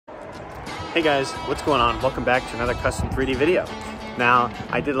Hey guys, what's going on? Welcome back to another custom 3D video. Now,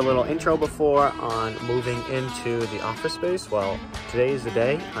 I did a little intro before on moving into the office space. Well, today is the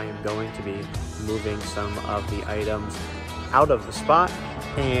day. I am going to be moving some of the items out of the spot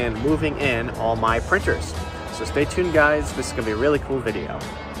and moving in all my printers. So stay tuned guys, this is gonna be a really cool video.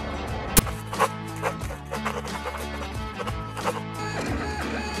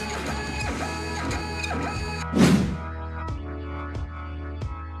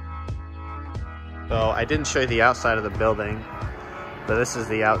 So I didn't show you the outside of the building, but this is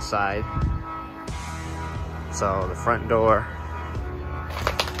the outside. So the front door,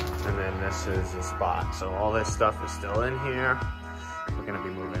 and then this is the spot. So all this stuff is still in here. We're gonna be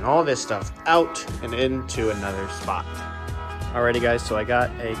moving all this stuff out and into another spot. Alrighty guys, so I got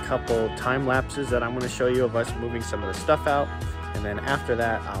a couple time lapses that I'm gonna show you of us moving some of the stuff out. And then after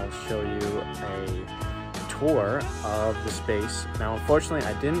that, I'll show you a tour of the space. Now unfortunately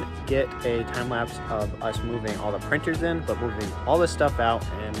I didn't get a time lapse of us moving all the printers in, but moving all the stuff out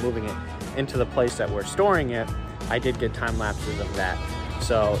and moving it into the place that we're storing it, I did get time lapses of that.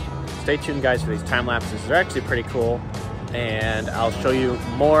 So stay tuned guys for these time lapses. They're actually pretty cool, and I'll show you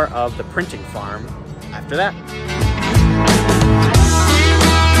more of the printing farm after that.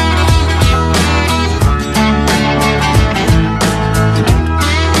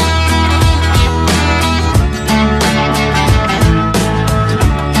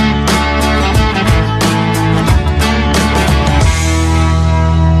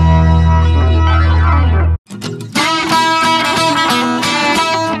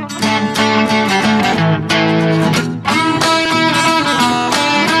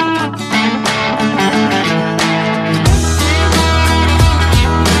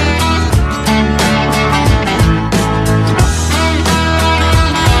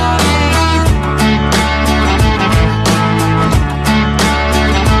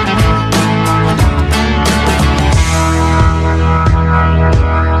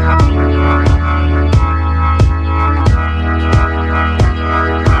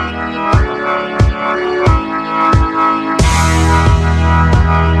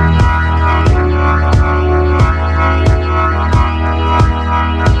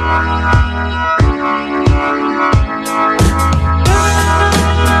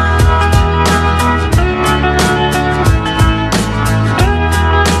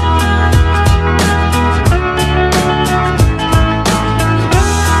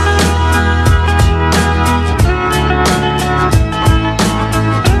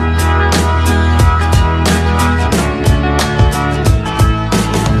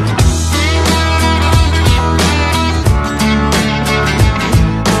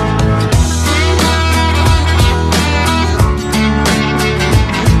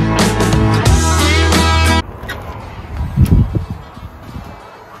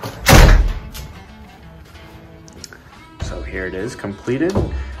 Here it is, completed.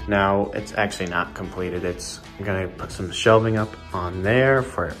 Now it's actually not completed. I'm gonna put some shelving up on there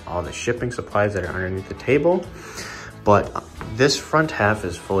for all the shipping supplies that are underneath the table. But this front half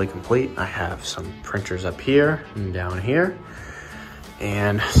is fully complete. I have some printers up here and down here,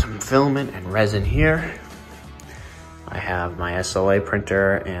 and some filament and resin here. I have my SLA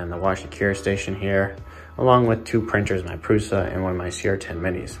printer and the wash and cure station here, along with two printers, my Prusa and one of my CR10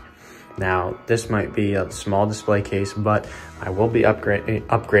 minis. Now, this might be a small display case, but I will be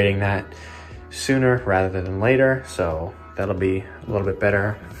upgrading that sooner rather than later, so that'll be a little bit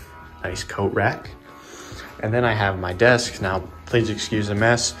better. Nice coat rack. And then I have my desk. Now, please excuse the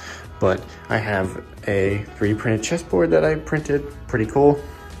mess, but I have a 3D printed chessboard that I printed, pretty cool,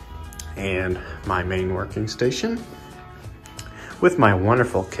 and my main working station with my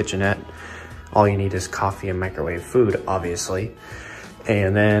wonderful kitchenette. All you need is coffee and microwave food, obviously.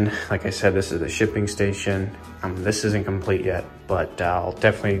 And then, like I said, this is the shipping station. This isn't complete yet, but I'll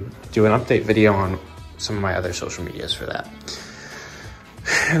definitely do an update video on some of my other social medias for that.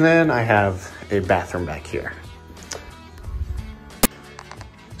 And then I have a bathroom back here.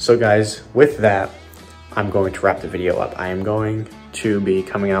 So guys, with that, I'm going to wrap the video up. I am going to be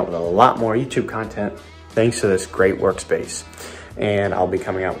coming out with a lot more YouTube content thanks to this great workspace. And I'll be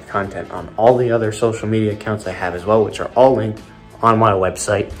coming out with content on all the other social media accounts I have as well, which are all linked on my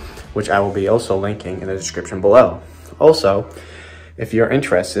website, which I will be also linking in the description below. Also, if you're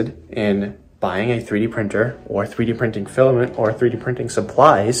interested in buying a 3D printer or 3D printing filament or 3D printing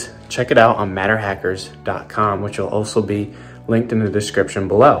supplies, check it out on matterhackers.com, which will also be linked in the description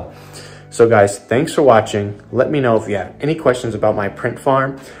below. So guys, thanks for watching. Let me know if you have any questions about my print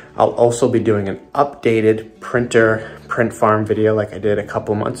farm. I'll also be doing an updated printer print farm video like I did a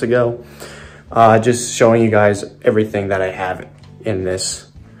couple months ago. Just showing you guys everything that I have in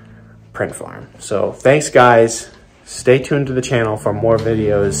this print farm. So thanks guys. Stay tuned to the channel for more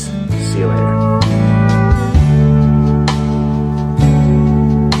videos. See you later.